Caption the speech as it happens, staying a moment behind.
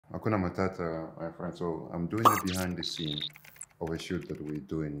Hakuna Matata, my friend. So I'm doing a behind the scene of a shoot that we're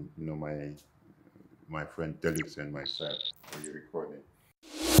doing. My friend Delix and myself. We're recording.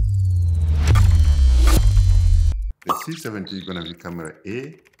 The C70 gonna be camera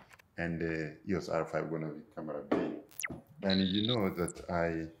A, and the EOS R5 gonna be camera B. And you know that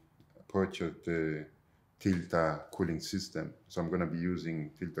I purchased the Tilta cooling system, so I'm gonna be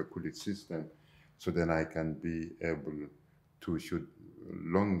using Tilta cooling system, so then I can be able to shoot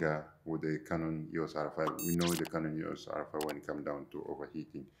longer with the Canon EOS R5. We know the Canon EOS R5 when it comes down to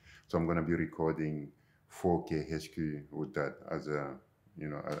overheating, so I'm gonna be recording 4K HQ with that as a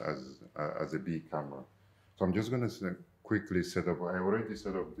as a B camera. So I'm just gonna quickly set up. I already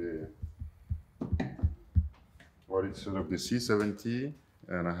set up the C70,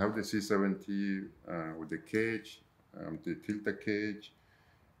 and I have the C70 with the cage, the tilter cage,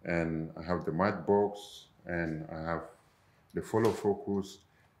 and I have the matte box, and I have the follow focus,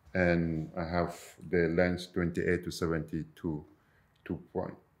 and I have the lens 28 to 72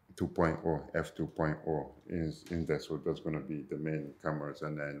 2.0 f2.0 is in there. So that's going to be the main cameras,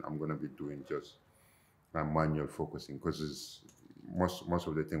 and then I'm going to be doing just manual focusing, because most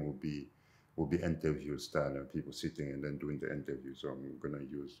of the thing will be interview style and people sitting and then doing the interview. So I'm gonna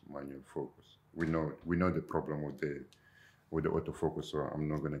use manual focus. We know the problem with the autofocus, so I'm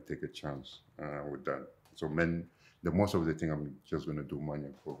not gonna take a chance with that. So the most of the thing I'm just gonna do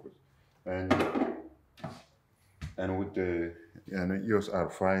manual focus, and with the EOS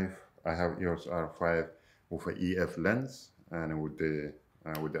R5, I have EOS R5 with an EF lens and with the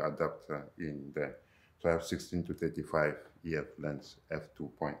adapter in there. So I have 16 to 35 EF lens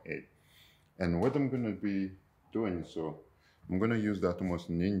f2.8. And what I'm going to be doing, so I'm going to use the Atomos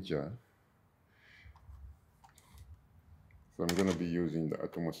Ninja. So I'm going to be using the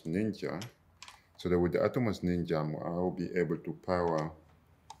Atomos Ninja. So that with the Atomos Ninja, I'll be able to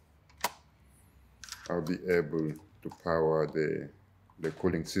power the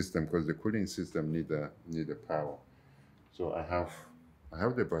cooling system, because the cooling system need a power. So I have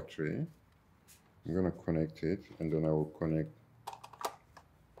the battery. I'm going to connect it, and then I will connect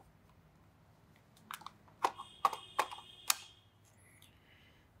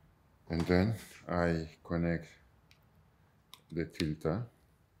and then I connect the tilter.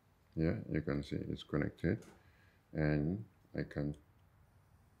 Yeah, you can see it's connected, and I can,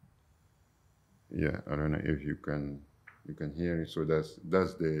 yeah, I don't know if you can hear it. So that's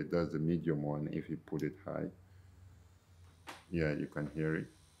the medium one. If you put it high, yeah, you can hear it.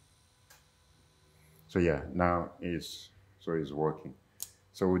 So yeah, now it's working.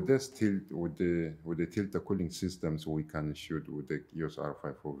 So with this with the tilter cooling system, so we can shoot with the EOS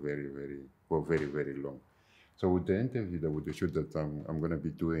R5 for very long. So with the interview, with the shoot that I'm gonna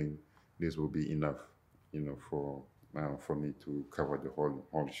be doing, this will be enough, for me to cover the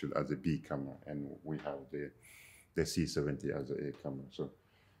whole shoot as a B camera, and we have the C70 as a A camera. So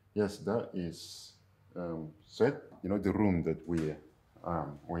yes, that is set. The room that we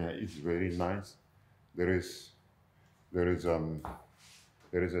are is very nice. There is there is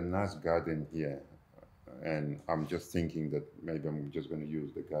there is a nice garden here, and I'm just thinking that maybe I'm just going to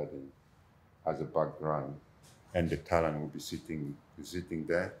use the garden as a background, and the talent will be sitting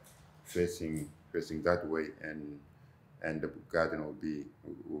there, facing that way, and the garden will be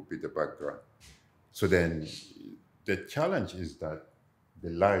the background. So then, the challenge is that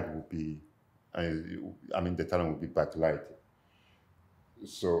the light will be, the talent will be backlighted.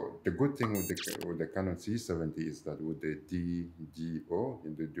 So the good thing with the Canon C70 is that with the DGO,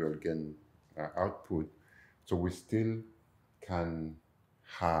 in the dual gain output, so we still can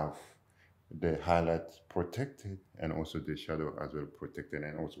have the highlights protected, and also the shadow as well protected,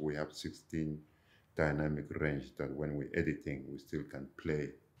 and also we have 16 dynamic range that when we're editing, we still can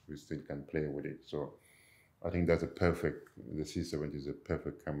play with it. So I think the C70 is a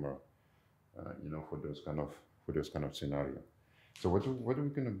perfect camera, for those kind of scenario. So what are we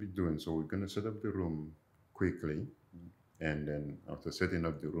going to be doing? So we're going to set up the room quickly, and then after setting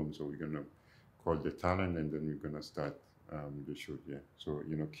up the room, so we're going to call the talent, and then we're going to start the shoot. Yeah. So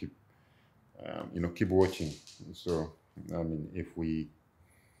keep watching. So if we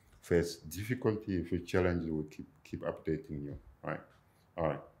face difficulty, if we challenge, we'll keep updating you. All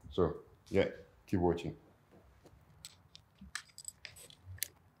right. So yeah, keep watching.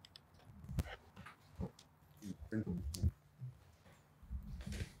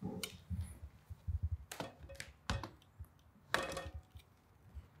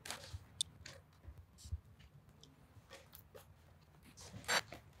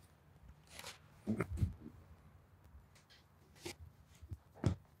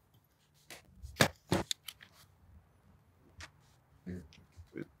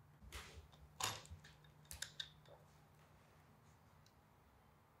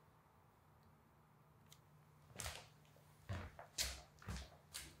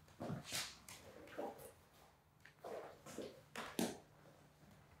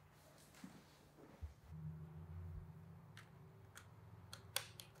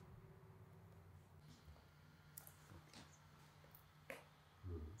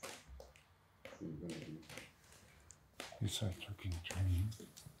 You start talking to me.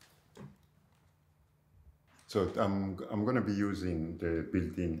 So I'm gonna be using the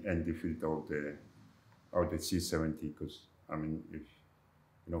built-in ND filter of the C70 because I mean, if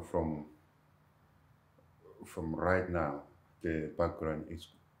you know from right now, the background is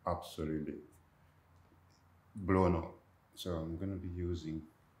absolutely blown up. So I'm gonna be using,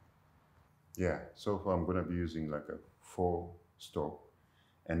 yeah. So far I'm gonna be using like a 4-stop,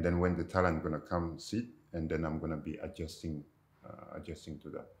 and then when the talent gonna come sit, and then I'm gonna be adjusting to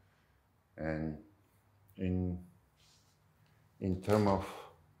that. And in term of,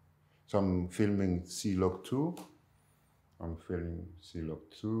 so I'm filming C-Log 2. I'm filming C-Log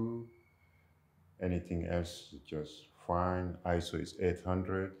 2. Anything else is just fine. ISO is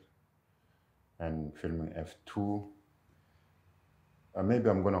 800 and filming f2. Maybe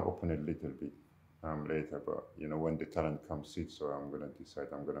I'm gonna open it a little bit later, but you know, when the talent comes sit, so I'm gonna decide,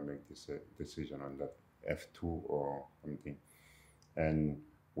 I'm gonna make this decision on that f2 or something. And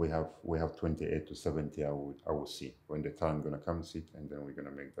we have 28 to 70. I will see when the talent gonna come sit, and then we're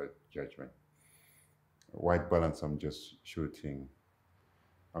gonna make that judgment. White balance, I'm just shooting.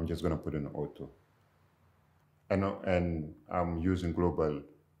 I'm just gonna put in auto. And I'm using global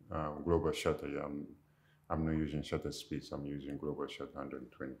shutter. Yeah, I'm not using shutter speeds. I'm using global shutter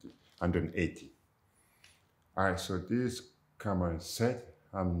 120, 180. All right, so this camera is set.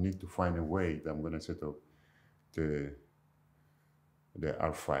 I need to find a way that I'm gonna set up the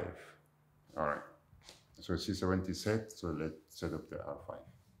R5. All right, so C70 set. So let's set up the R5.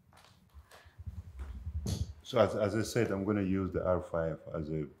 So as I said, I'm gonna use the R5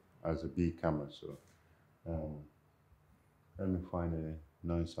 as a B camera. So let me find a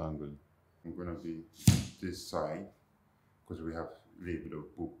nice angle. I'm gonna be this side because we have a little bit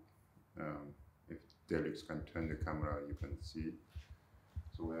of book. If Delix can turn the camera, you can see it.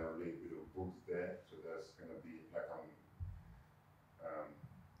 So we have a little bit of books there. So that's gonna be like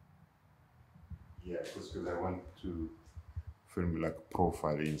yeah, because I want to film like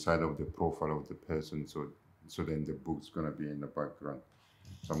profile inside of the profile of the person. So then the book's gonna be in the background.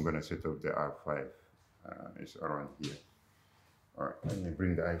 So I'm gonna set up the R5. It's around here. All right, let me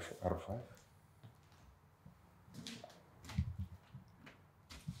bring the R5.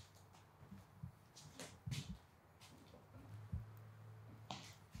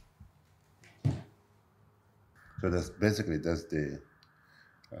 So that's basically that's the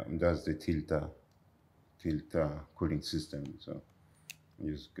tilter cooling system. So I'm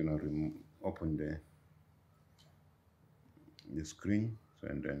just gonna open the screen, so,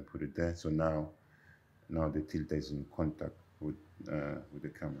 and then put it there. So now the tilter is in contact with the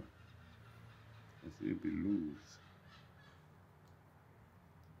camera. It's a little bit loose.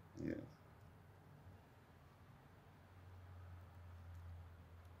 Yeah.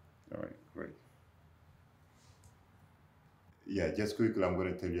 All right, great. Yeah, just quickly, I'm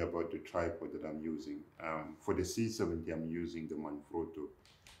going to tell you about the tripod that I'm using. For the C70, I'm using the Manfrotto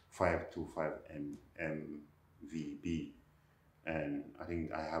 525 MVB, and I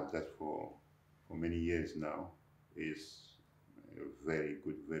think I have that for many years now. It's very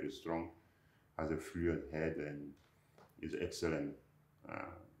good, very strong, has a fluid head, and is excellent,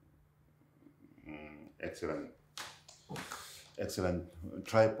 excellent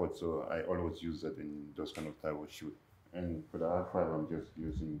tripod. So I always use that in those kind of type of shoot. And for the R5, I'm just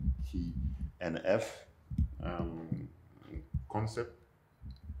using T and F concept.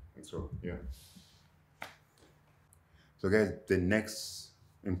 And so, yeah. So guys, the next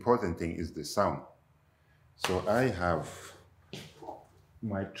important thing is the sound. So I have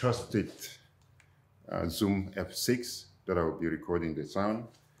my trusted Zoom F6 that I will be recording the sound.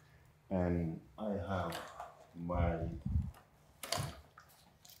 And I have my,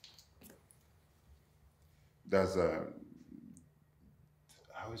 there's a,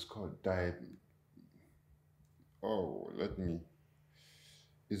 how is it called?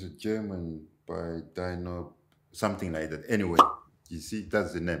 It's a German by Dino, something like that. Anyway, you see,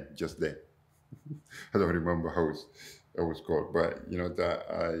 that's the name just there. I don't remember how it was called, but you know that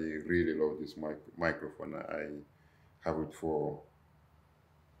I really love this microphone. I have it for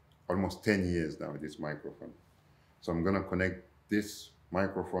almost 10 years now, this microphone. So I'm gonna connect this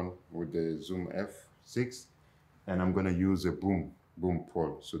microphone with the Zoom F6, and I'm gonna use a boom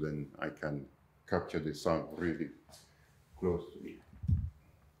pole, so then I can capture the sound really close to me.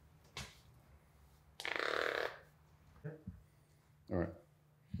 All right.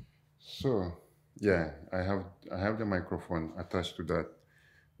 So yeah, I have the microphone attached to that,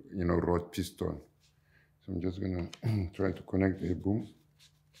 you know, rod piston. So I'm just gonna try to connect the boom.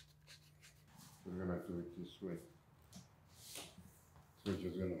 We're gonna do it this way. So we're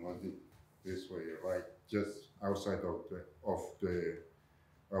just gonna hold it this way, right? Just outside of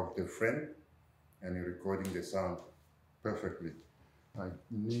the frame, and you're recording the sound perfectly. I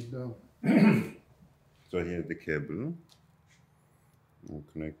need so here's the cable.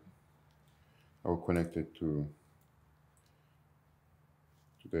 I'll connect it to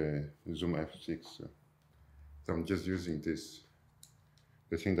the Zoom F6. So I'm just using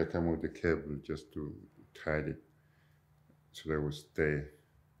the thing that came with the cable, just to tie it so that it will stay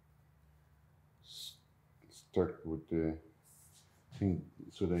stuck with the thing,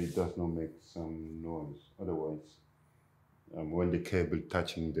 so that it does not make some noise. Otherwise, when the cable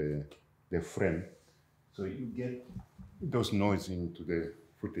touching the frame, so you get those noise into the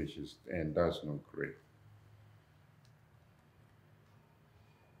footages, and that's not great.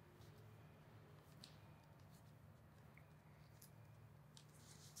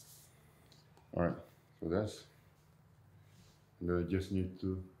 All right, so that's, you just need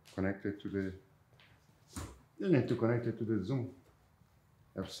to connect it to the, you need to connect it to the Zoom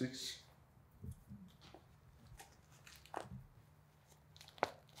F6.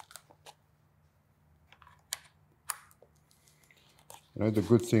 You know, the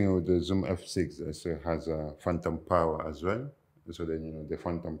good thing with the Zoom F6 is it has a phantom power as well. So then, the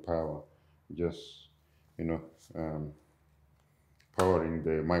phantom power just, you know, powering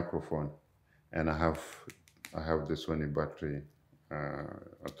the microphone. And I have the Sony battery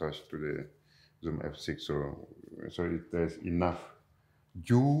attached to the Zoom F6. So there's enough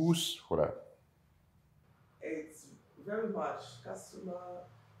juice for that. It's very much customer,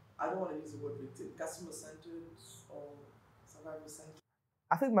 I don't want to use the word victim, customer centered or survival centered.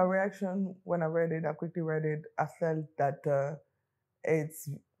 I think my reaction when I read it, I quickly read it, I felt that it's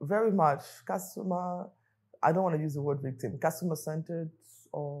very much customer, I don't want to use the word victim, customer centered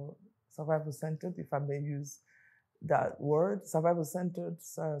or survival centered, if I may use that word, survival centered,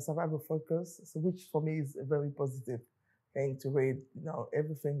 survival focus, so which for me is a very positive thing to read.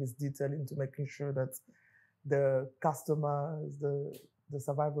 Everything is detailed into making sure that the customers, the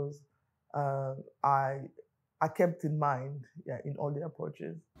survivors, I kept in mind, in all the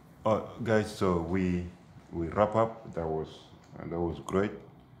approaches. Guys, so we wrap up. That was great,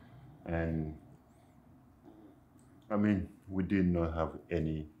 and I mean, we did not have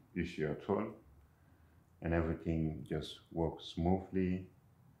any issue at all, and everything just worked smoothly.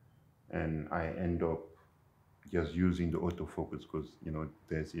 And I end up just using the autofocus because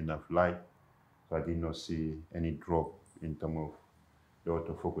there's enough light, so I did not see any drop in terms of the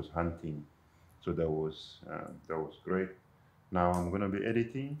autofocus hunting. So that was great. Now I'm gonna be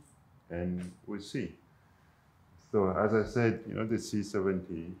editing, and we'll see. So as I said, the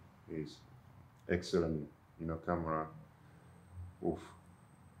C70 is excellent, camera. Of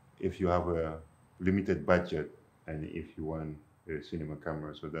If you have a limited budget, and if you want a cinema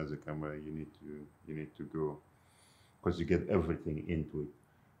camera, so that's the camera you need to go, because you get everything into it.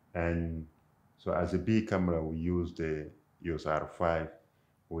 And so as a B camera, we use the EOS R5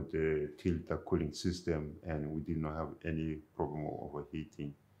 with the tilter cooling system, and we did not have any problem of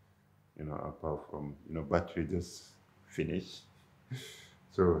overheating, apart from, battery just finished.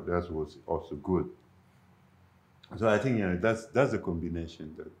 So that was also good. So I think, that's the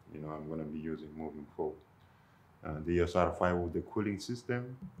combination that, I'm going to be using moving forward. The EOS R5 with the cooling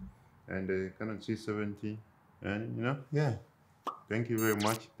system, and the Canon C70, and yeah. Thank you very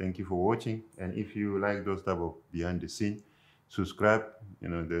much. Thank you for watching. And if you like those type of behind the scene, subscribe.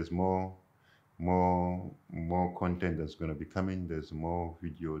 There's more content that's going to be coming. There's more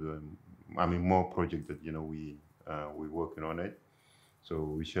video, more project that we're working on it. So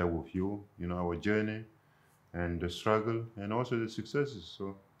we share with you, our journey and the struggle, and also the successes.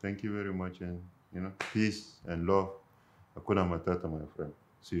 So thank you very much, and peace and love. Hakuna Matata, my friend.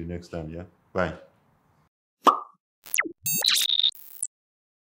 See you next time. Yeah. Bye.